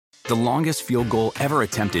The longest field goal ever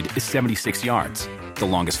attempted is 76 yards. The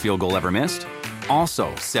longest field goal ever missed?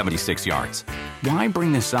 Also 76 yards. Why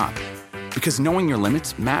bring this up? Because knowing your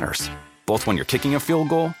limits matters, both when you're kicking a field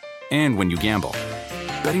goal and when you gamble.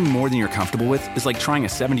 Betting more than you're comfortable with is like trying a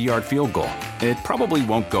 70-yard field goal. It probably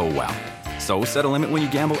won't go well. So set a limit when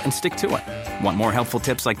you gamble and stick to it. Want more helpful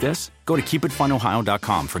tips like this? Go to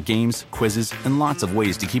keepitfunohio.com for games, quizzes, and lots of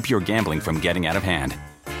ways to keep your gambling from getting out of hand.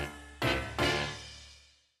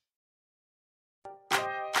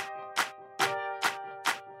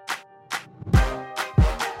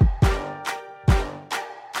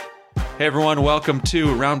 Hey everyone, welcome to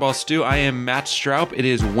Roundball Stew. I am Matt Stroup. It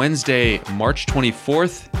is Wednesday, March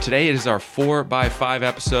 24th. Today it is our 4x5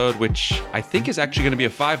 episode, which I think is actually going to be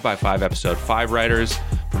a 5x5 episode. 5 writers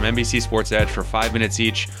from NBC Sports Edge for 5 minutes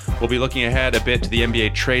each. We'll be looking ahead a bit to the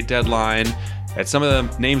NBA trade deadline, at some of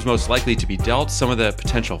the names most likely to be dealt, some of the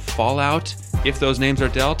potential fallout if those names are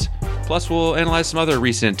dealt. Plus we'll analyze some other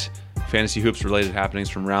recent fantasy hoops related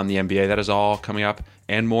happenings from around the NBA. That is all coming up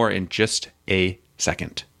and more in just a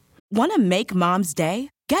second. Want to make Mom's Day?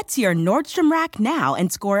 Get to your Nordstrom Rack now and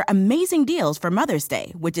score amazing deals for Mother's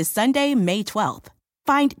Day, which is Sunday, May 12th.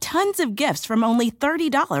 Find tons of gifts from only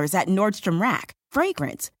 $30 at Nordstrom Rack.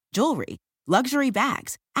 Fragrance, jewelry, luxury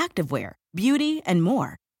bags, activewear, beauty, and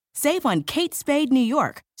more. Save on Kate Spade New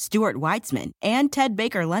York, Stuart Weitzman, and Ted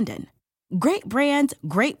Baker London. Great brands,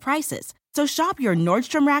 great prices. So shop your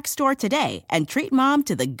Nordstrom Rack store today and treat Mom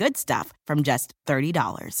to the good stuff from just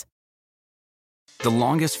 $30. The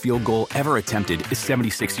longest field goal ever attempted is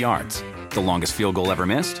 76 yards. The longest field goal ever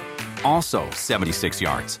missed? Also 76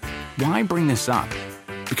 yards. Why bring this up?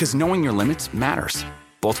 Because knowing your limits matters,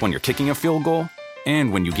 both when you're kicking a field goal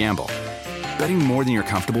and when you gamble. Betting more than you're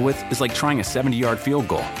comfortable with is like trying a 70-yard field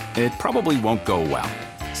goal. It probably won't go well.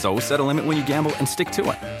 So set a limit when you gamble and stick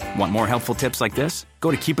to it. Want more helpful tips like this?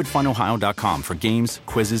 Go to keepitfunohio.com for games,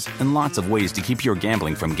 quizzes, and lots of ways to keep your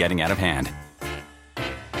gambling from getting out of hand.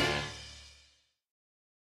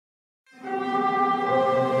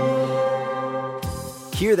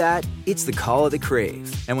 Hear that? It's the call of the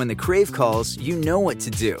Crave. And when the Crave calls, you know what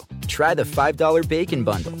to do. Try the $5 Bacon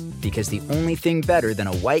Bundle. Because the only thing better than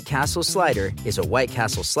a White Castle slider is a White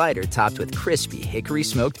Castle slider topped with crispy hickory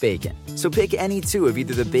smoked bacon. So pick any two of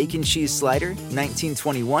either the Bacon Cheese Slider,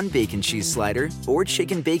 1921 Bacon Cheese Slider, or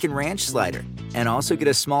Chicken Bacon Ranch Slider. And also get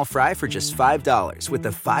a small fry for just $5 with the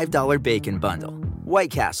 $5 Bacon Bundle.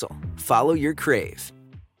 White Castle. Follow your Crave.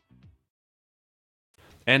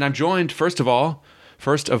 And I'm joined, first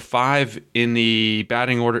of 5 in the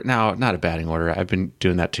batting order. Now, not a batting order. I've been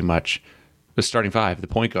doing that too much. The starting 5, the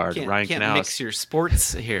point guard, Ryan Canales. Can't mix your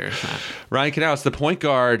sports here. Ryan Canales, the point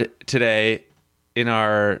guard today in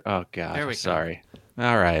our... Oh, God. There we sorry. Go.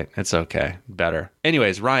 All right. It's okay. Better.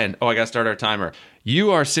 Anyways, Ryan. Oh, I got to start our timer. You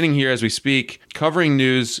are sitting here as we speak, covering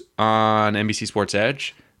news on NBC Sports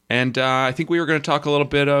Edge. And I think we were going to talk a little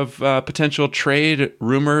bit of potential trade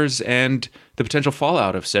rumors and the potential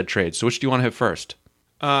fallout of said trade. So which do you want to hit first?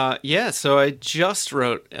 So I just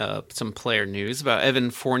wrote some player news about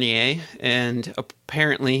Evan Fournier, and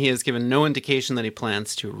apparently he has given no indication that he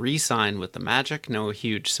plans to re-sign with the Magic. No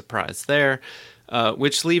huge surprise there,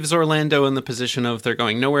 which leaves Orlando in the position of they're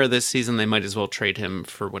going nowhere this season. They might as well trade him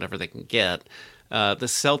for whatever they can get. The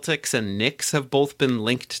Celtics and Knicks have both been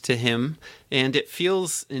linked to him, and it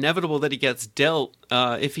feels inevitable that he gets dealt.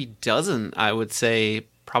 If he doesn't, I would say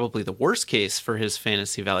probably the worst case for his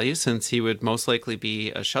fantasy value, since he would most likely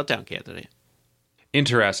be a shutdown candidate.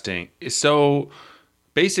 Interesting. So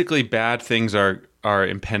basically bad things are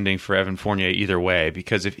impending for Evan Fournier either way,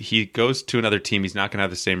 because if he goes to another team, he's not going to have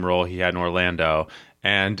the same role he had in Orlando.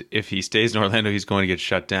 And if he stays in Orlando, he's going to get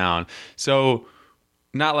shut down. So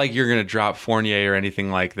not like you're going to drop Fournier or anything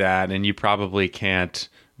like that, and you probably can't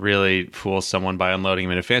really fool someone by unloading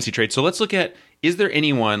him in a fantasy trade. So let's look at, is there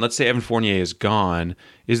anyone, let's say Evan Fournier is gone,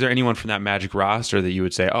 is there anyone from that Magic roster that you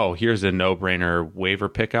would say, oh, here's a no-brainer waiver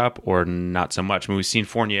pickup, or not so much? I mean, we've seen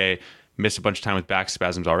Fournier miss a bunch of time with back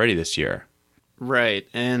spasms already this year. Right,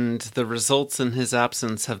 and the results in his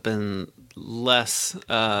absence have been less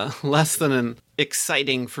than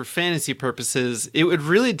exciting for fantasy purposes. It would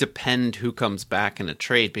really depend who comes back in a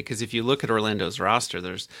trade, because if you look at Orlando's roster,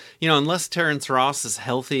 there's, unless Terrence Ross is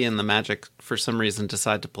healthy and the Magic for some reason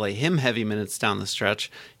decide to play him heavy minutes down the stretch,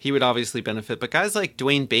 he would obviously benefit. But guys like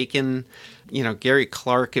Dwayne Bacon, Gary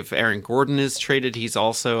Clark, if Aaron Gordon is traded, he's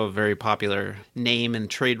also a very popular name in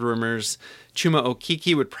trade rumors. Chuma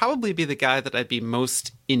Okeke would probably be the guy that I'd be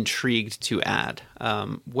most intrigued to add.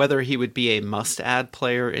 Whether he would be a must-add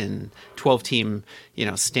player in 12-team,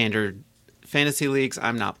 standard fantasy leagues,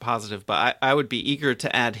 I'm not positive, but I would be eager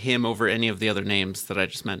to add him over any of the other names that I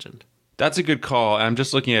just mentioned. That's a good call. I'm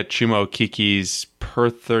just looking at Chumo Kiki's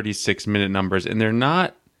per 36-minute numbers, and they're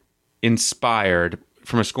not inspired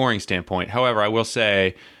from a scoring standpoint. However, I will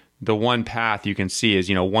say the one path you can see is,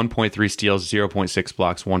 1.3 steals, 0.6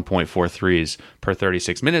 blocks, 1.4 threes per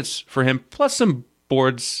 36 minutes for him, plus some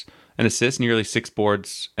boards and assists, nearly 6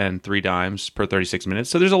 boards and 3 dimes per 36 minutes.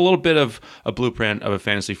 So there's a little bit of a blueprint of a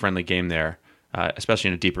fantasy-friendly game there, especially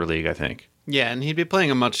in a deeper league, I think. Yeah, and he'd be playing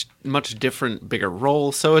a much different, bigger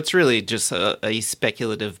role, so it's really just a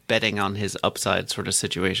speculative betting on his upside sort of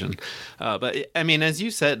situation. But, I mean, as you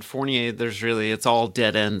said, Fournier, it's all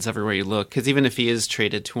dead ends everywhere you look, because even if he is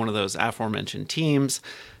traded to one of those aforementioned teams,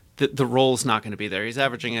 the role's not going to be there. He's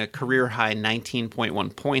averaging a career-high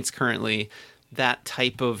 19.1 points currently. That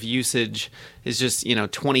type of usage is just,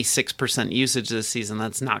 26% usage this season.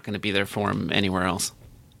 That's not going to be there for him anywhere else.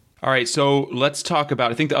 All right, so let's talk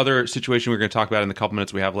about, I think the other situation we're going to talk about in the couple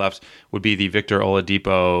minutes we have left would be the Victor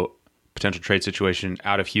Oladipo potential trade situation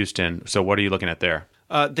out of Houston. So what are you looking at there?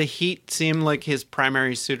 The Heat seem like his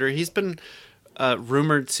primary suitor. He's been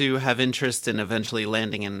rumored to have interest in eventually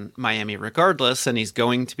landing in Miami regardless, and he's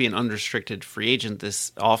going to be an unrestricted free agent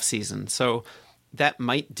this offseason. So that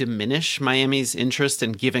might diminish Miami's interest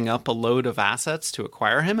in giving up a load of assets to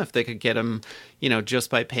acquire him if they could get him, just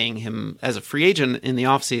by paying him as a free agent in the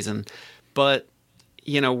offseason. But,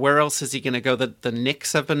 where else is he going to go? The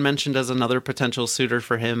Knicks have been mentioned as another potential suitor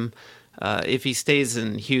for him. If he stays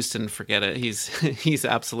in Houston, forget it. He's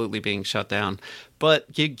absolutely being shut down.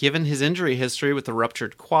 But given his injury history with the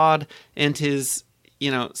ruptured quad and his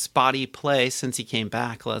spotty play since he came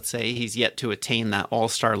back, let's say, he's yet to attain that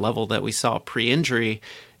all-star level that we saw pre-injury.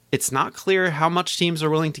 It's not clear how much teams are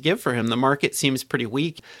willing to give for him. The market seems pretty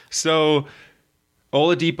weak. So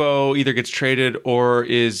Oladipo either gets traded or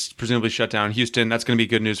is presumably shut down in Houston. That's going to be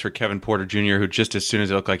good news for Kevin Porter Jr., who just as soon as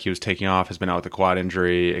it looked like he was taking off has been out with a quad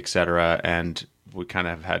injury, etc. And we kind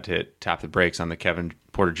of had to tap the brakes on the Kevin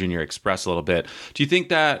Porter Jr. Express a little bit. Do you think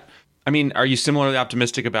that, are you similarly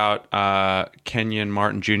optimistic about Kenyon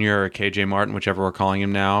Martin Jr. or KJ Martin, whichever we're calling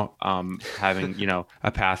him now, having,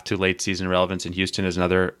 a path to late season relevance in Houston as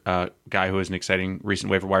another guy who is an exciting recent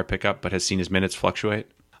waiver wire pickup but has seen his minutes fluctuate?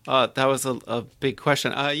 That was a big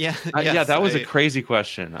question. Yeah, that was a crazy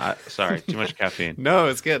question. Sorry, too much caffeine. No,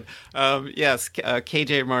 it's good. Yes,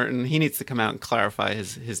 KJ Martin, he needs to come out and clarify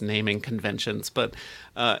his naming conventions. But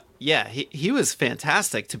he was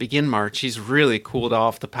fantastic to begin March. He's really cooled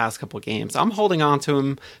off the past couple of games. I'm holding on to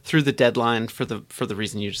him through the deadline for the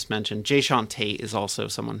reason you just mentioned. Jae'Sean Tate is also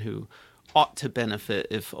someone who ought to benefit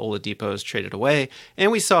if Oladipo is traded away.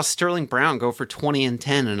 And we saw Sterling Brown go for 20 and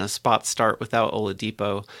 10 in a spot start without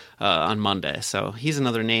Oladipo on Monday. So he's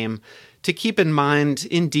another name to keep in mind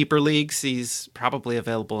in deeper leagues. He's probably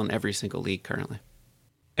available in every single league currently.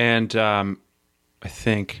 And I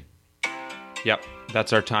think, yep,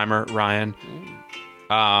 that's our timer, Ryan.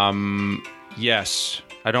 Yes,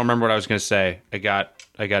 I don't remember what I was going to say. I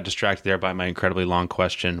got distracted there by my incredibly long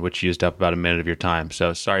question, which used up about a minute of your time.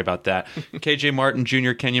 So sorry about that. KJ Martin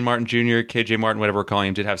Jr., Kenyon Martin Jr., KJ Martin, whatever we're calling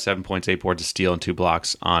him, did have 7 points, 8 boards, a steal, and 2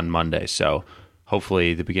 blocks on Monday. So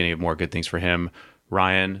hopefully the beginning of more good things for him.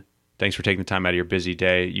 Ryan, thanks for taking the time out of your busy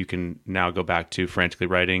day. You can now go back to frantically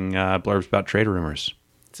writing blurbs about trade rumors.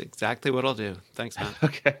 That's exactly what I'll do. Thanks, man.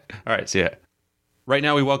 Okay. All right. See ya. Right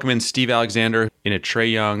now we welcome in Steve Alexander in a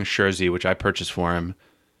Trae Young jersey, which I purchased for him.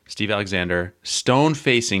 Steve Alexander, stone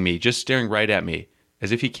facing me, just staring right at me,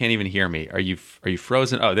 as if he can't even hear me. Are you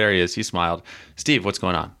frozen? Oh, there he is. He smiled. Steve, what's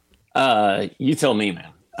going on? You tell me,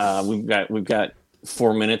 man. We've got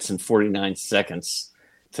 4 minutes and 49 seconds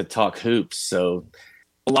to talk hoops. So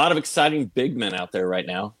a lot of exciting big men out there right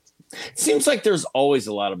now. It seems like there's always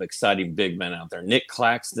a lot of exciting big men out there. Nick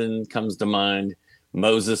Claxton comes to mind.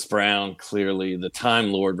 Moses Brown, clearly. The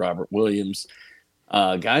Time Lord, Robert Williams.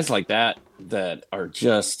 Guys like that are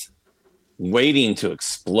just waiting to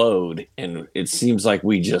explode, and it seems like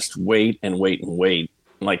we just wait and wait and wait.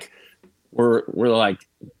 Like we're like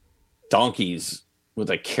donkeys with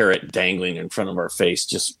a carrot dangling in front of our face,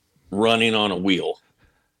 just running on a wheel.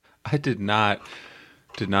 I did not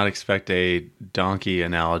expect a donkey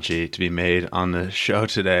analogy to be made on the show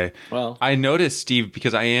today. Well, I noticed, Steve,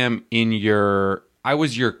 because I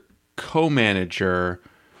was your co-manager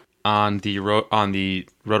on the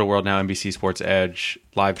Roto World Now NBC Sports Edge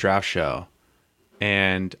live draft show.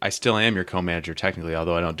 And I still am your co-manager technically,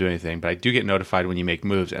 although I don't do anything. But I do get notified when you make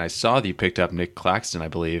moves. And I saw that you picked up Nick Claxton, I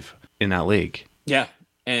believe, in that league. Yeah.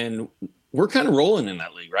 And we're kind of rolling in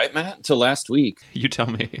that league, right, Matt? Until last week. You tell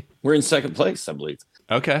me. We're in second place, I believe.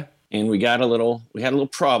 Okay. And we had a little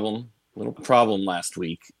problem little problem last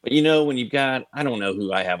week. But when you've got, I don't know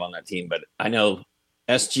who I have on that team, but I know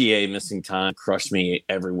SGA missing time crushed me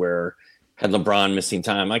everywhere. Had LeBron missing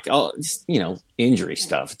time, like all injury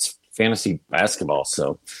stuff. It's fantasy basketball.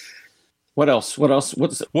 So what else? Let's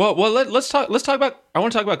talk about. I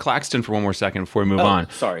want to talk about Claxton for one more second before we move on.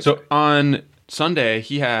 Sorry. So on Sunday,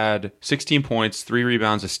 he had 16 points, 3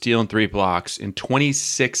 rebounds, a steal, and 3 blocks in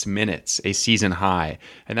 26 minutes, a season high,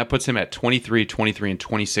 and that puts him at 23, 23, and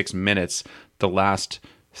 26 minutes. The last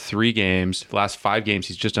 5 games,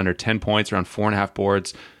 he's just under 10 points, around 4.5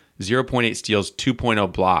 boards, 0.8 steals,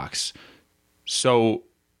 2.0 blocks. So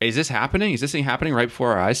is this happening? Is this thing happening right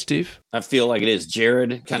before our eyes, Steve? I feel like it is.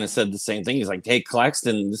 Jared kind of said the same thing. He's like, hey,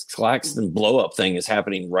 this Claxton blow-up thing is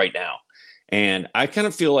happening right now. And I kind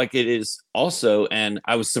of feel like it is also, and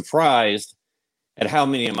I was surprised at how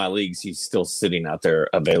many of my leagues he's still sitting out there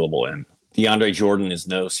available in. DeAndre Jordan is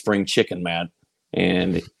no spring chicken, Matt.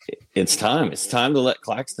 And it's time. It's time to let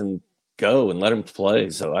Claxton go and let him play.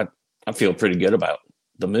 So I feel pretty good about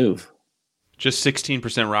the move. Just 16%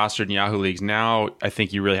 rostered in Yahoo leagues. Now, I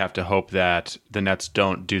think you really have to hope that the Nets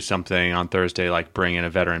don't do something on Thursday like bring in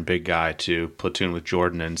a veteran big guy to platoon with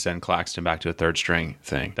Jordan and send Claxton back to a third string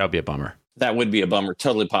thing. That would be a bummer. That would be a bummer.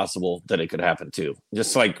 Totally possible that it could happen too.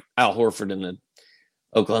 Just like Al Horford in the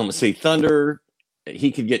Oklahoma City Thunder,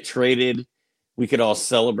 he could get traded. We could all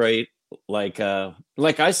celebrate like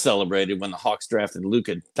I celebrated when the Hawks drafted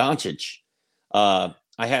Luka Doncic. I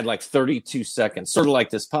had like 32 seconds, sort of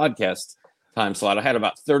like this podcast time slot. I had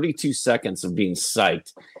about 32 seconds of being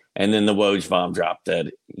psyched, and then the Woj bomb dropped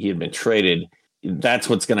that he had been traded. That's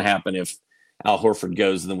what's going to happen if Al Horford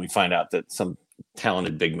goes, and then we find out that some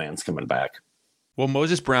talented big man's coming back. Well,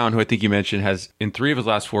 Moses Brown, who I think you mentioned, has in 3 of his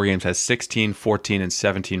last 4 games has 16, 14, and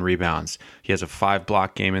 17 rebounds. He has a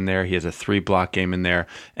 5-block game in there. He has a 3-block game in there.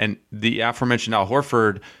 And the aforementioned Al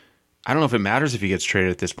Horford, I don't know if it matters if he gets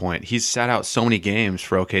traded at this point. He's sat out so many games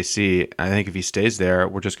for OKC. I think if he stays there,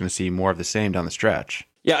 we're just going to see more of the same down the stretch.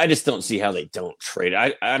 Yeah, I just don't see how they don't trade.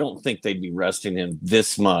 I don't think they'd be resting him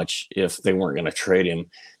this much if they weren't going to trade him.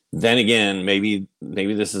 Then again, maybe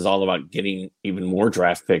this is all about getting even more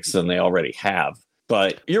draft picks than they already have.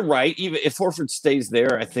 But you're right. Even if Horford stays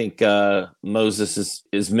there, I think Moses'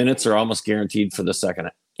 his minutes are almost guaranteed for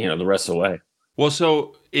the rest of the way. Well,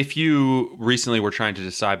 so if you recently were trying to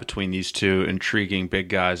decide between these two intriguing big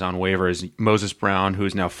guys on waivers, Moses Brown, who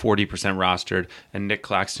is now 40% rostered, and Nick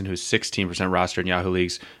Claxton, who's 16% rostered in Yahoo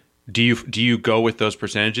leagues, do you go with those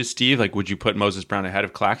percentages, Steve? Like, would you put Moses Brown ahead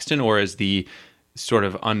of Claxton, or is the sort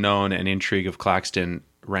of unknown and intrigue of Claxton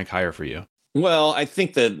rank higher for you? Well, I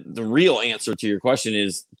think that the real answer to your question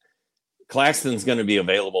is Claxton's going to be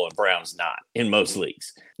available and Brown's not in most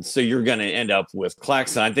leagues. So you're going to end up with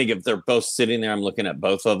Claxton. I think if they're both sitting there, I'm looking at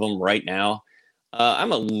both of them right now.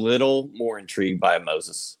 I'm a little more intrigued by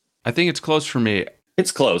Moses. I think it's close for me.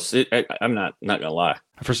 It's close. I'm not going to lie.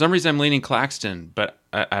 For some reason, I'm leaning Claxton, but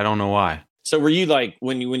I don't know why. So were you like,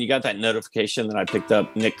 when you got that notification that I picked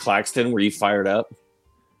up Nick Claxton, were you fired up?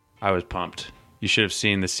 I was pumped. You should have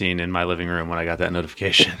seen the scene in my living room when I got that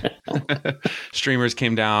notification. Streamers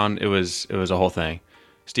came down. It was a whole thing.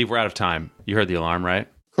 Steve, we're out of time. You heard the alarm, right?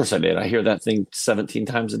 Of course I did. I hear that thing 17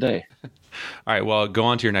 times a day. All right. Well, go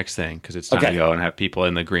on to your next thing because it's time to go and have people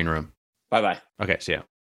in the green room. Bye-bye. Okay. See ya.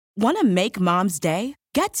 Want to make Mom's Day?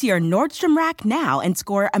 Get to your Nordstrom Rack now and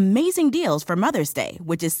score amazing deals for Mother's Day,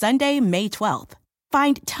 which is Sunday, May 12th.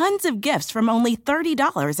 Find tons of gifts from only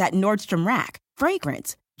 $30 at Nordstrom Rack.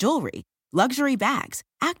 Fragrance, jewelry, luxury bags,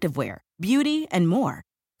 activewear, beauty, and more.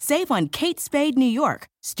 Save on Kate Spade New York,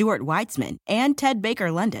 Stuart Weitzman, and Ted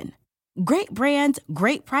Baker London. Great brands,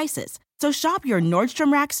 great prices. So shop your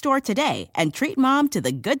Nordstrom Rack store today and treat Mom to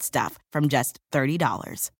the good stuff from just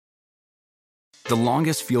 $30. The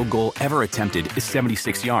longest field goal ever attempted is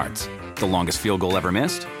 76 yards. The longest field goal ever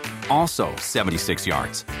missed? Also 76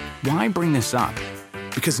 yards. Why bring this up?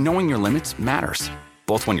 Because knowing your limits matters,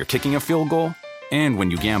 both when you're kicking a field goal and when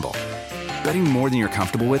you gamble. Betting more than you're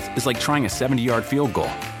comfortable with is like trying a 70-yard field goal.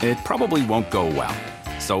 It probably won't go well.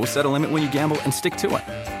 So set a limit when you gamble and stick to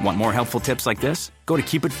it. Want more helpful tips like this? Go to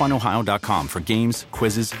keepitfunohio.com for games,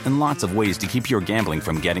 quizzes, and lots of ways to keep your gambling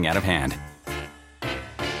from getting out of hand.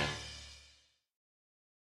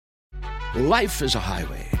 Life is a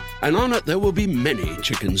highway, and on it there will be many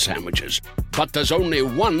chicken sandwiches. But there's only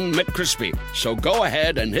one McCrispy. So go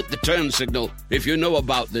ahead and hit the turn signal if you know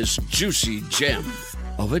about this juicy gem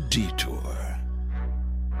of a detour.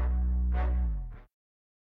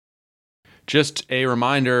 Just a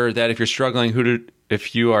reminder that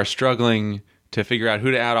if you are struggling to figure out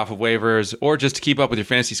who to add off of waivers, or just to keep up with your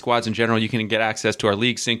fantasy squads in general, you can get access to our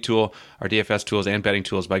League Sync tool, our DFS tools, and betting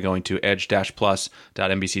tools by going to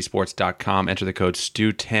edge-plus.nbcsports.com. Enter the code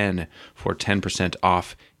STU10 for 10%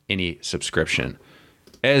 off any subscription.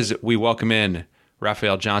 As we welcome in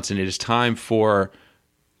Raphael Johnson, it is time for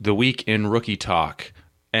the Week in Rookie Talk.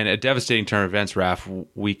 And a devastating turn of events, Raph.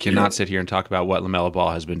 We cannot sit here and talk about what LaMelo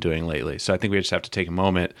Ball has been doing lately. So I think we just have to take a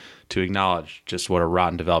moment to acknowledge just what a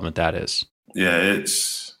rotten development that is. Yeah, it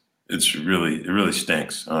really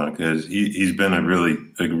stinks because he's been a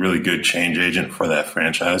really good change agent for that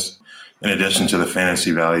franchise. In addition to the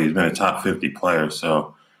fantasy value, he's been a top 50 player.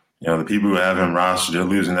 So, the people who have him rostered, they're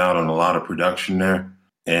losing out on a lot of production there.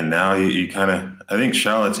 And now I think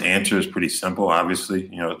Charlotte's answer is pretty simple,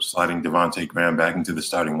 obviously, sliding Devontae Graham back into the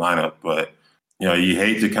starting lineup. But, you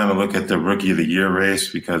hate to kind of look at the Rookie of the Year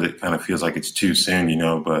race because it kind of feels like it's too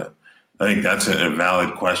soon, but I think that's a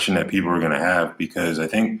valid question that people are going to have because I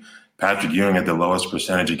think Patrick Ewing had the lowest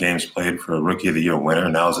percentage of games played for a Rookie of the Year winner,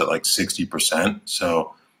 and now is at like 60%.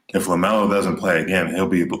 So if LaMelo doesn't play again, he'll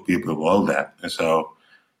be below that. And so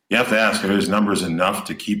you have to ask, are his numbers enough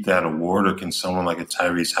to keep that award, or can someone like a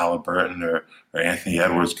Tyrese Halliburton or Anthony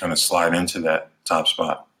Edwards kind of slide into that top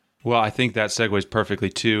spot? Well, I think that segues perfectly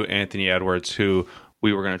to Anthony Edwards, who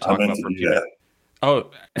we were going to talk about for a few minutes.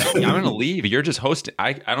 Oh, I'm going to leave. You're just hosting.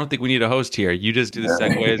 I don't think we need a host here. You just do the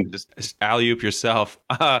segues and just alley-oop yourself.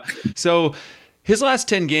 So his last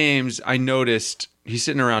 10 games, I noticed he's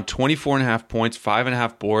sitting around 24.5 points,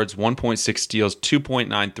 5.5 boards, 1.6 steals,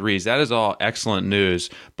 2.9 threes. That is all excellent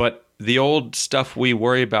news. But the old stuff we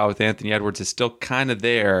worry about with Anthony Edwards is still kind of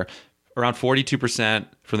there. Around 42%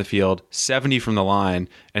 from the field, 70 from the line,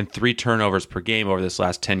 and 3 turnovers per game over this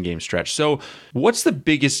last 10-game stretch. So what's the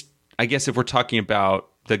biggest, I guess if we're talking about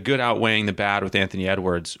the good outweighing the bad with Anthony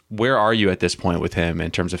Edwards, where are you at this point with him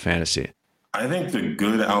in terms of fantasy? I think the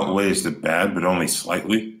good outweighs the bad, but only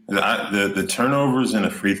slightly. The turnovers and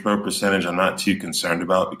the free throw percentage I'm not too concerned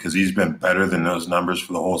about because he's been better than those numbers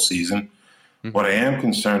for the whole season. Mm-hmm. What I am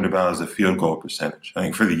concerned about is the field goal percentage. I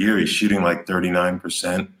think for the year he's shooting like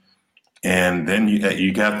 39%. And then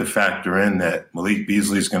you got to factor in that Malik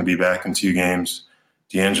Beasley is going to be back in 2 games.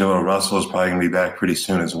 D'Angelo Russell is probably going to be back pretty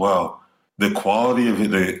soon as well. The quality of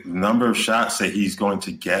the number of shots that he's going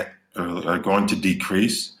to get are going to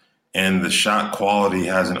decrease, and the shot quality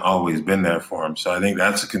hasn't always been there for him. So I think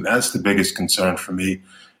that's the biggest concern for me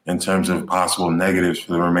in terms of possible negatives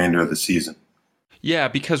for the remainder of the season. Yeah,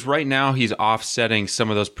 because right now he's offsetting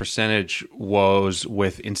some of those percentage woes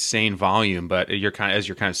with insane volume, but as you're kind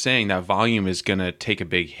of saying, that volume is going to take a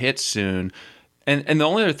big hit soon. And the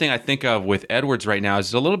only other thing I think of with Edwards right now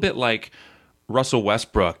is a little bit like Russell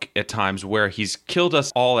Westbrook at times, where he's killed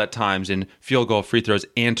us all at times in field goal, free throws,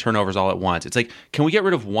 and turnovers all at once. It's like, can we get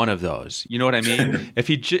rid of one of those? You know what I mean? If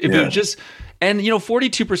it was just, and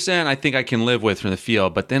 42% I think I can live with from the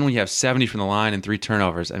field, but then when you have 70 from the line and 3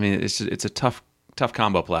 turnovers, I mean, it's a tough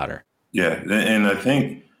combo platter. Yeah, and I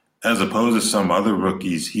think as opposed to some other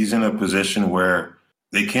rookies, he's in a position where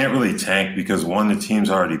they can't really tank because 1, the team's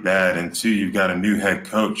already bad, and 2, you've got a new head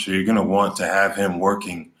coach, so you're going to want to have him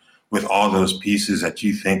working with all those pieces that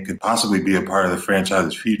you think could possibly be a part of the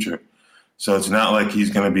franchise's future. So it's not like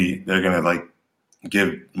they're going to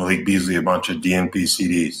give Malik Beasley a bunch of DNP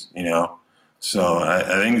CDs, So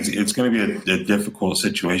I think it's going to be a difficult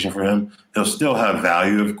situation for him. He'll still have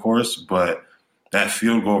value, of course, but that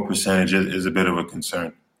field goal percentage is a bit of a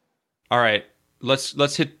concern. All right,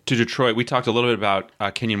 let's hit to Detroit. We talked a little bit about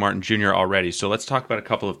Kenyon Martin Jr. already, so let's talk about a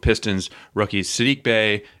couple of Pistons rookies. Saddiq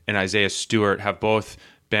Bey and Isaiah Stewart have both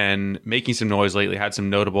been making some noise lately, had some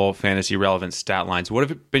notable fantasy relevant stat lines. What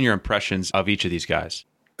have been your impressions of each of these guys?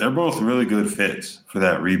 They're both really good fits for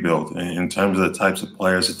that rebuild in terms of the types of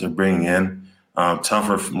players that they're bringing in,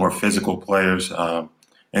 tougher, more physical players.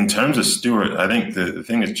 In terms of Stewart, I think the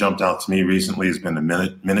thing that's jumped out to me recently has been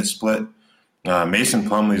the minute split. Mason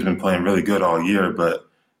Plumlee's been playing really good all year, but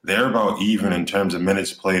they're about even in terms of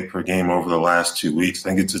minutes played per game over the last 2 weeks. I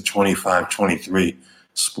think it's a 25-23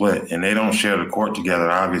 split, and they don't share the court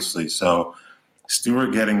together, obviously. So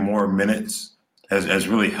Stewart getting more minutes has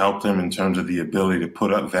really helped him in terms of the ability to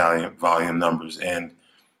put up volume numbers. And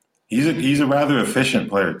he's a rather efficient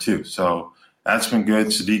player, too. So that's been good.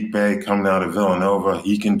 Saddiq Bey coming out of Villanova,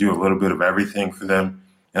 he can do a little bit of everything for them.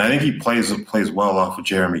 And I think he plays well off of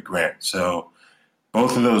Jeremy Grant. So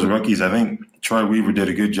both of those rookies, I think Troy Weaver did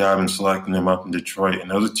a good job in selecting them up in Detroit.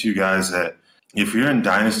 And those are 2 guys that, if you're in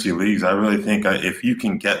dynasty leagues, I really think if you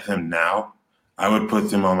can get them now, I would put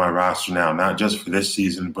them on my roster now, not just for this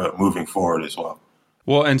season, but moving forward as well.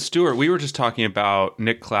 Well, and Stuart, we were just talking about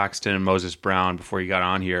Nick Claxton and Moses Brown before you got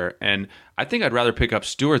on here, and I think I'd rather pick up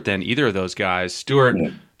Stuart than either of those guys. Stuart,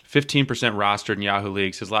 15% rostered in Yahoo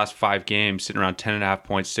leagues. His last 5 games, sitting around 10.5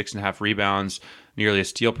 points, 6.5 rebounds, nearly a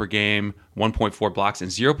steal per game, 1.4 blocks, and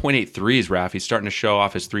 0.8 threes, Raph. He's starting to show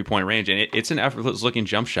off his three-point range, and it's an effortless-looking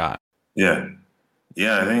jump shot. Yeah.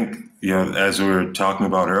 Yeah, I think, as we were talking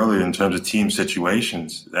about earlier in terms of team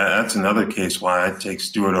situations, that's another case why I'd take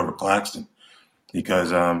Stewart over Claxton.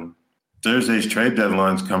 Because Thursday's trade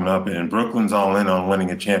deadline's coming up, and Brooklyn's all in on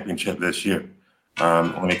winning a championship this year.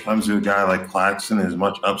 When it comes to a guy like Claxton, as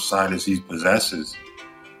much upside as he possesses,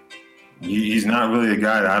 he's not really a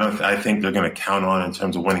guy that I think they're going to count on in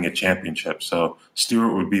terms of winning a championship. So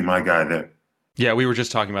Stewart would be my guy there. Yeah, we were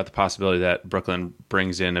just talking about the possibility that Brooklyn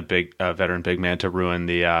brings in a veteran big man to ruin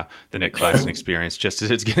the Nick Claxton experience just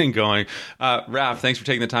as it's getting going. Raph, thanks for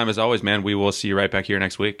taking the time as always, man. We will see you right back here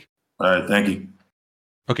next week. All right, thank you.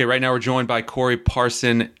 Okay, right now we're joined by Corey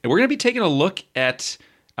Parson. We're going to be taking a look at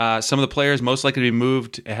some of the players most likely to be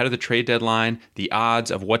moved ahead of the trade deadline, the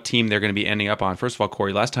odds of what team they're going to be ending up on. First of all,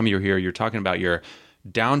 Corey, last time you were here, you were talking about your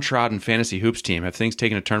downtrodden fantasy hoops team. Have things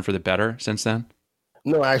taken a turn for the better since then?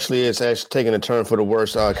 No, actually, it's actually taking a turn for the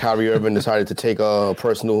worse. Kyrie Irving decided to take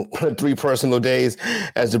 3 personal days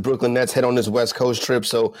as the Brooklyn Nets head on this West Coast trip.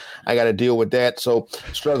 So I got to deal with that. So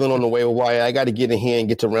struggling on the waiver wire. I got to get in here and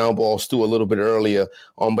get to round ball Stu a little bit earlier.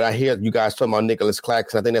 But I hear you guys talking about Nicholas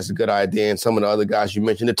Claxton. I think that's a good idea. And some of the other guys you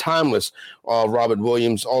mentioned, the timeless Robert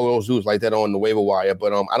Williams, all those dudes like that on the waiver wire.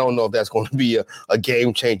 But I don't know if that's going to be a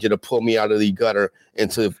game changer to pull me out of the gutter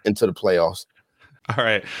into the playoffs. All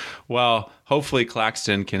right. Well, hopefully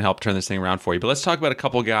Claxton can help turn this thing around for you. But let's talk about a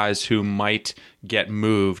couple guys who might get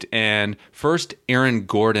moved. And first, Aaron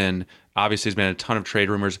Gordon. Obviously, there's been a ton of trade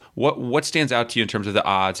rumors. What stands out to you in terms of the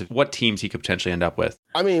odds of what teams he could potentially end up with?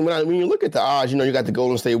 I mean, when you look at the odds, you got the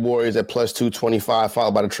Golden State Warriors at plus 225,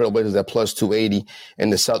 followed by the Trailblazers at plus 280,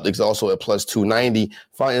 and the Celtics also at plus 290.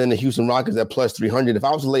 And then the Houston Rockets at plus 300. If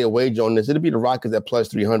I was to lay a wager on this, it'd be the Rockets at plus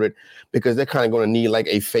 300 because they're kind of going to need like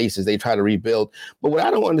a face as they try to rebuild. But what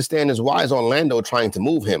I don't understand is why is Orlando trying to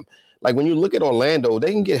move him? Like when you look at Orlando,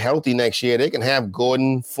 they can get healthy next year. They can have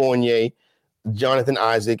Gordon, Fournier, Jonathan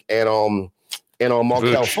Isaac, and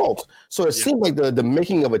Markelle Fultz. So it seems like the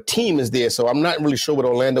making of a team is there. So I'm not really sure what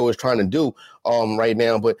Orlando is trying to do right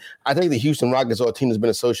now. But I think the Houston Rockets are a team that's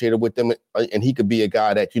been associated with them, and he could be a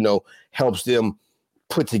guy that, helps them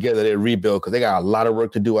put together their rebuild because they got a lot of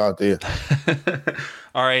work to do out there.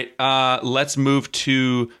 All right. Let's move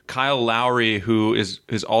to Kyle Lowry, who is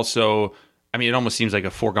also... I mean, it almost seems like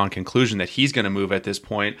a foregone conclusion that he's going to move at this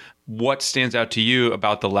point. What stands out to you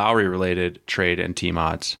about the Lowry-related trade and team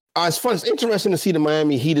odds? It's fun. It's interesting to see the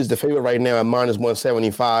Miami Heat is the favorite right now at minus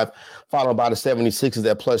 175, followed by the 76ers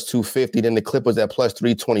at plus 250, then the Clippers at plus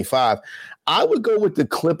 325. I would go with the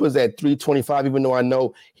Clippers at 325, even though I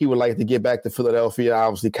know he would like to get back to Philadelphia.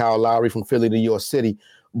 Obviously, Kyle Lowry from Philly to your city.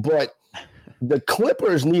 But the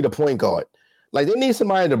Clippers need a point guard. Like, they need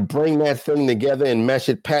somebody to bring that thing together and mesh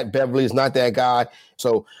it. Pat Beverly is not that guy.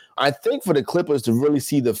 So I think for the Clippers to really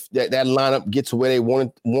see that lineup get to where they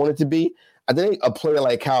want it to be, I think a player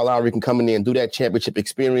like Kyle Lowry can come in there and do that championship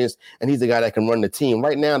experience, and he's the guy that can run the team.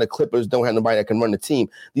 Right now, the Clippers don't have nobody that can run the team.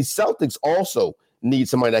 The Celtics also need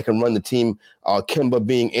somebody that can run the team. Kemba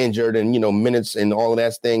being injured and, minutes and all of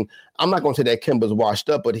that thing. I'm not going to say that Kemba's washed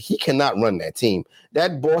up, but he cannot run that team.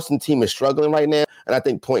 That Boston team is struggling right now, and I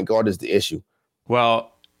think point guard is the issue.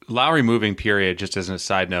 Well, Lowry moving, period, just as a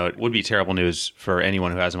side note, would be terrible news for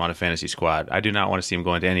anyone who has him on a fantasy squad. I do not want to see him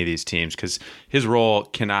going to any of these teams because his role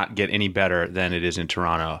cannot get any better than it is in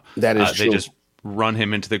Toronto. That is true. They just run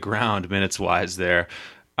him into the ground minutes-wise there.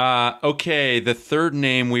 Okay, the third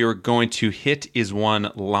name we were going to hit is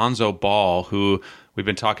one Lonzo Ball, who we've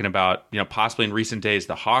been talking about, possibly in recent days.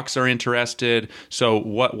 The Hawks are interested. So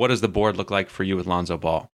what does the board look like for you with Lonzo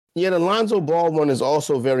Ball? Yeah, the Lonzo Ball one is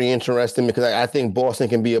also very interesting because I think Boston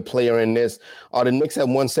can be a player in this. The Knicks at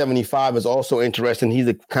 175 is also interesting. He's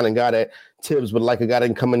the kind of guy that Tibbs would like, a guy that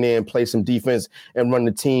can come in there and play some defense and run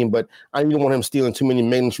the team. But I don't want him stealing too many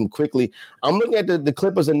minutes from quickly. I'm looking at the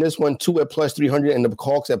Clippers in this one, 2 at plus 300 and the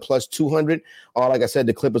Hawks at plus 200. Like I said,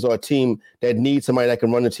 the Clippers are a team that needs somebody that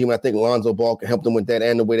can run the team. I think Lonzo Ball can help them with that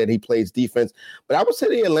and the way that he plays defense. But I would say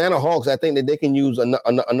the Atlanta Hawks, I think that they can use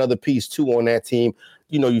another piece too on that team.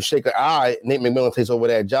 You shake an eye, Nate McMillan takes over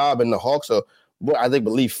that job, and the Hawks are, I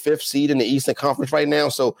believe, 5th seed in the Eastern Conference right now.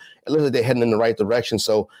 So it looks like they're heading in the right direction.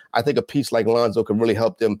 So I think a piece like Lonzo can really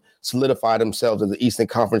help them solidify themselves as the Eastern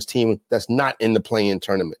Conference team that's not in the play-in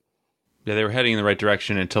tournament. Yeah, they were heading in the right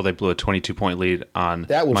direction until they blew a 22-point lead on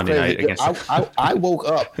That was Monday crazy. night against. I woke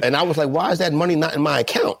up and I was like, "Why is that money not in my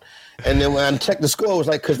account?" And then when I checked the score, it was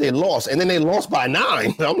like because they lost, and then they lost by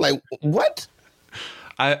 9. I'm like, "What?"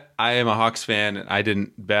 I am a Hawks fan. And I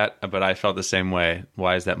didn't bet, but I felt the same way.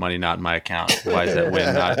 Why is that money not in my account? Why is that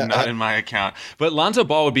win not in my account? But Lonzo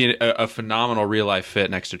Ball would be a phenomenal real life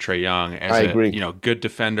fit next to Trae Young as I agree. Good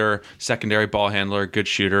defender, secondary ball handler, good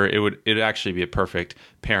shooter. It'd actually be a perfect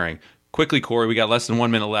pairing. Quickly, Corey, we got less than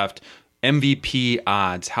 1 minute left. MVP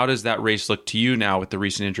odds. How does that race look to you now with the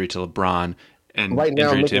recent injury to LeBron and Right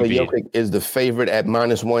now, injury to Nikola Embiid? Jokic is the favorite at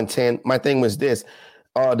 -110. My thing was this.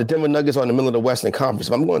 The Denver Nuggets are in the middle of the Western Conference.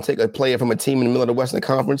 If I'm going to take a player from a team in the middle of the Western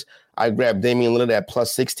Conference, I grab Damian Lillard at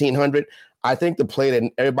plus 1,600. I think the play that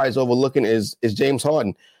everybody's overlooking is James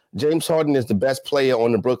Harden. James Harden is the best player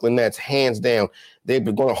on the Brooklyn Nets, hands down. They're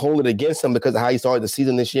going to hold it against him because of how he started the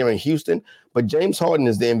season this year in Houston. But James Harden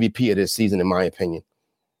is the MVP of this season, in my opinion.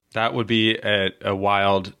 That would be a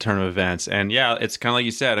wild turn of events. And yeah, it's kind of like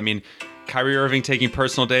you said. I mean, Kyrie Irving taking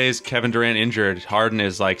personal days, Kevin Durant injured. Harden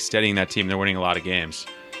is like steadying that team. They're winning a lot of games.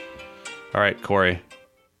 All right, Corey.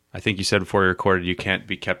 I think you said before we recorded you can't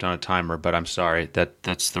be kept on a timer, but I'm sorry.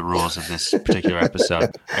 That's the rules of this particular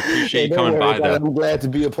episode. I appreciate you coming by, though. I'm glad to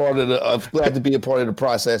be a part of the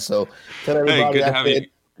process. So tell everybody good to have you.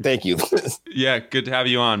 Thank you. Yeah, good to have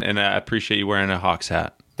you on, and I appreciate you wearing a Hawks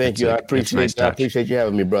hat. Thank you. I appreciate you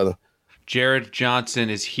having me, brother. Jared Johnson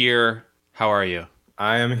is here. How are you?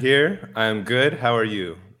 I am here. I am good. How are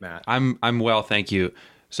you, Matt? I'm well, thank you.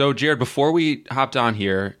 So, Jared, before we hopped on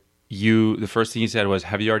here, the first thing you said was,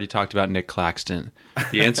 "Have you already talked about Nick Claxton?"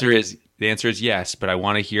 The answer is yes, but I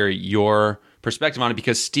want to hear your perspective on it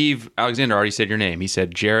because Steve Alexander already said your name. He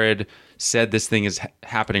said Jared said this thing is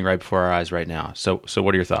happening right before our eyes right now. So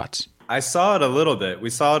what are your thoughts? I saw it a little bit. We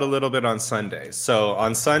saw it a little bit on Sunday. So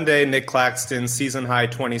on Sunday, Nick Claxton, season high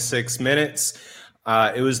 26 minutes.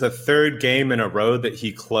 It was the third game in a row that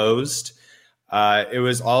he closed. It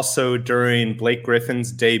was also during Blake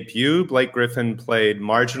Griffin's debut. Blake Griffin played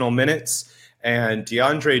marginal minutes, and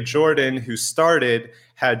DeAndre Jordan, who started,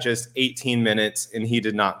 had just 18 minutes, and he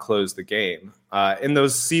did not close the game. In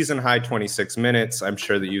those season high 26 minutes, I'm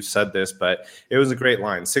sure that you've said this, but it was a great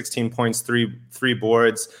line. 16 points, three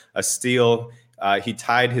boards, a steal. He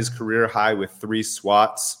tied his career high with 3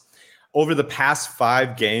 swats. Over the past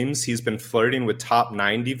 5 games, he's been flirting with top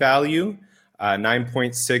 90 value,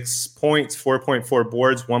 9.6 points, 4.4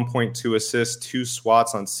 boards, 1.2 assists, 2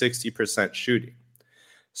 swats on 60% shooting.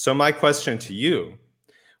 So my question to you,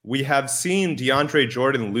 we have seen DeAndre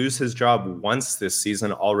Jordan lose his job once this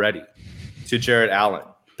season already to Jarrett Allen.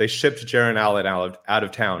 They shipped Jarrett Allen out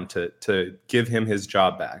of town to give him his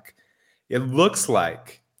job back. It looks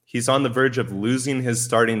like he's on the verge of losing his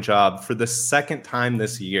starting job for the second time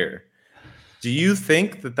this year. Do you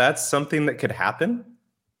think that that's something that could happen?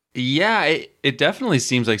 Yeah, it definitely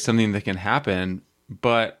seems like something that can happen.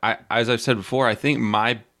 But as I've said before, I think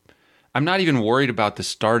I'm not even worried about the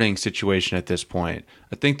starting situation at this point.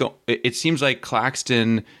 I think it seems like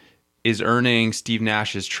Claxton is earning Steve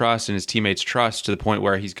Nash's trust and his teammates' trust to the point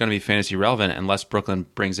where he's going to be fantasy relevant unless Brooklyn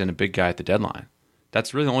brings in a big guy at the deadline.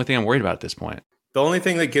 That's really the only thing I'm worried about at this point. The only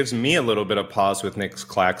thing that gives me a little bit of pause with Nick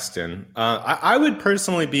Claxton, I would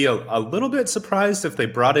personally be a little bit surprised if they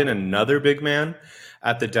brought in another big man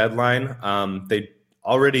at the deadline. They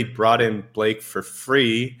already brought in Blake for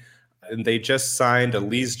free, and they just signed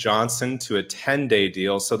Elise Johnson to a 10-day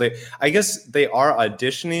deal. So I guess they are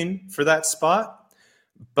auditioning for that spot.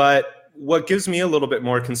 But what gives me a little bit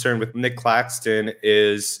more concern with Nick Claxton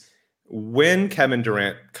is when Kevin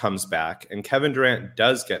Durant comes back, and Kevin Durant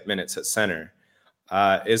does get minutes at center,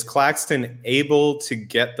 is Claxton able to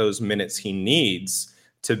get those minutes he needs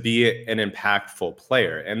to be an impactful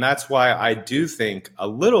player? And that's why I do think a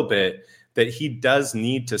little bit that he does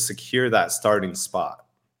need to secure that starting spot.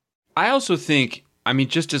 I also think,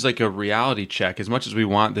 just as like a reality check, as much as we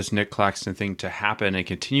want this Nick Claxton thing to happen and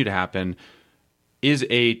continue to happen, is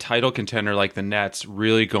a title contender like the Nets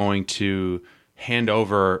really going to hand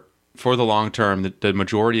over for the long term the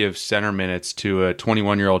majority of center minutes to a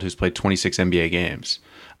 21-year-old who's played 26 NBA games?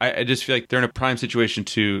 I just feel like they're in a prime situation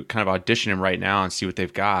to kind of audition him right now and see what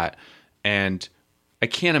they've got. And I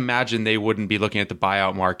can't imagine they wouldn't be looking at the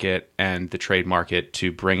buyout market and the trade market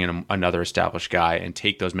to bring in another established guy and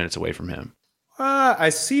take those minutes away from him. I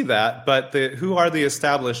see that, but who are the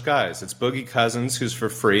established guys? It's Boogie Cousins, who's for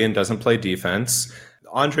free and doesn't play defense.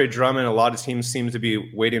 Andre Drummond, a lot of teams seem to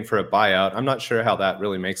be waiting for a buyout. I'm not sure how that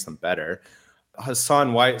really makes them better.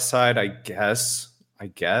 Hassan Whiteside, I guess.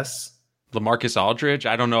 LaMarcus Aldridge,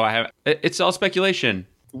 I don't know. It's all speculation.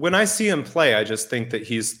 when I see him play, I just think that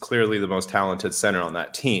he's clearly the most talented center on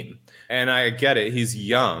that team. And I get it. He's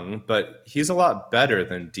young, but he's a lot better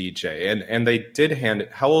than DJ. And they did hand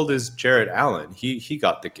it. How old is Jarrett Allen? He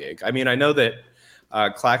got the gig. I mean, I know that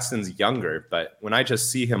Claxton's younger, but when I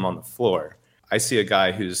just see him on the floor, I see a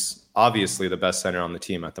guy who's obviously the best center on the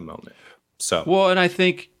team at the moment. So well, and I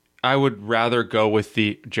think I would rather go with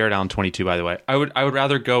the Jarrett Allen 22, by the way. I would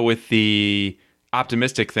rather go with the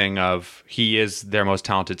optimistic thing of he is their most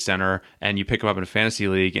talented center, and you pick him up in a fantasy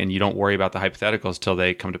league and you don't worry about the hypotheticals till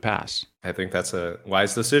they come to pass. I think that's a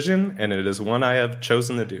wise decision, and it is one I have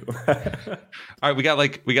chosen to do. All right, we got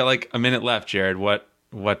like a minute left, Jared. What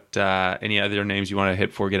any other names you want to hit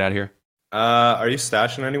before we get out of here? Are you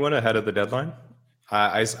stashing anyone ahead of the deadline?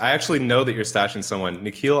 I actually know that you're stashing someone,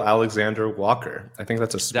 Nickeil Alexander-Walker. I think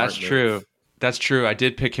that's a smart move. True. That's true. I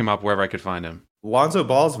did pick him up wherever I could find him. Lonzo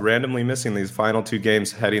Ball's randomly missing these final 2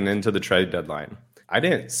 games heading into the trade deadline. I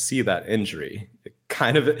didn't see that injury.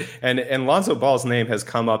 And Lonzo Ball's name has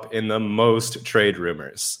come up in the most trade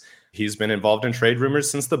rumors. He's been involved in trade rumors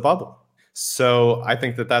since the bubble. So I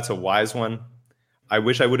think that that's a wise one. I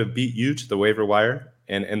wish I would have beat you to the waiver wire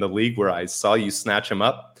and in the league where I saw you snatch him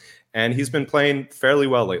up. And he's been playing fairly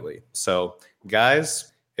well lately. So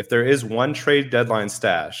guys, if there is one trade deadline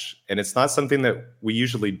stash, and it's not something that we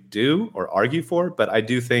usually do or argue for, but I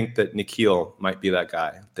do think that Nickeil might be that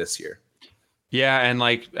guy this year. Yeah, and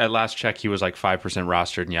like at last check, he was like 5%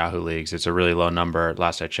 rostered in Yahoo leagues. It's a really low number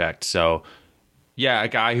last I checked. So yeah, a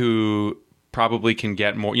guy who probably can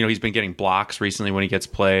get more, he's been getting blocks recently when he gets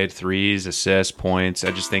played, threes, assists, points.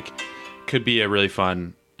 I just think could be a really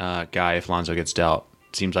fun guy if Lonzo gets dealt.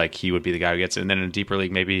 Seems like he would be the guy who gets it. And then in a deeper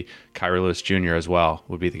league, maybe Kyrie Lewis Jr. as well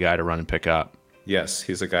would be the guy to run and pick up. Yes,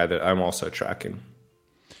 he's a guy that I'm also tracking.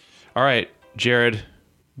 All right, Jared,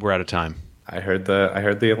 we're out of time. I heard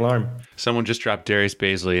the alarm. Someone just dropped Darius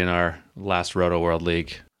Bazley in our last Roto World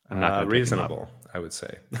League. I'm not reasonable, I would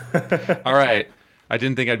say. All right. I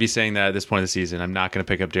didn't think I'd be saying that at this point of the season. I'm not going to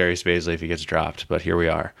pick up Darius Bazley if he gets dropped, but here we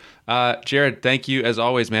are. Jared, thank you as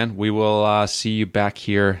always, man. We will see you back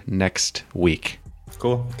here next week.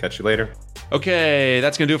 Cool. Catch you later. Okay,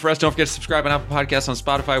 that's going to do it for us. Don't forget to subscribe on Apple Podcasts, on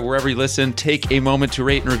Spotify, wherever you listen. Take a moment to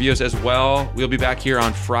rate and review us as well. We'll be back here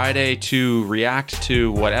on Friday to react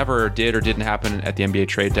to whatever did or didn't happen at the NBA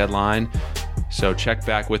trade deadline. So check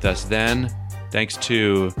back with us then. Thanks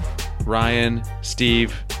to Ryan,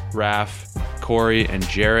 Steve, Raph, Corey, and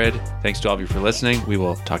Jared. Thanks to all of you for listening. We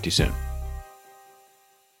will talk to you soon.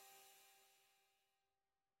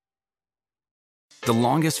 The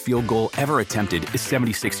longest field goal ever attempted is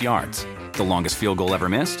 76 yards. The longest field goal ever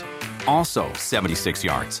missed? Also 76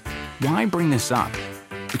 yards. Why bring this up?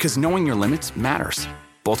 Because knowing your limits matters,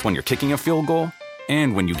 both when you're kicking a field goal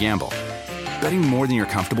and when you gamble. Betting more than you're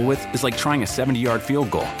comfortable with is like trying a 70-yard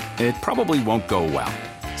field goal. It probably won't go well.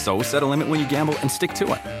 So set a limit when you gamble and stick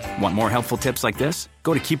to it. Want more helpful tips like this?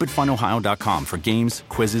 Go to keepitfunohio.com for games,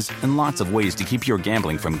 quizzes, and lots of ways to keep your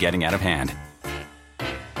gambling from getting out of hand.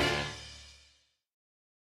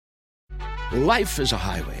 Life is a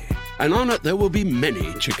highway, and on it there will be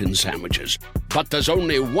many chicken sandwiches. But there's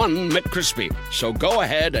only one McCrispy. So go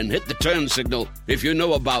ahead and hit the turn signal if you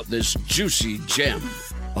know about this juicy gem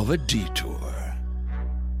of a detour.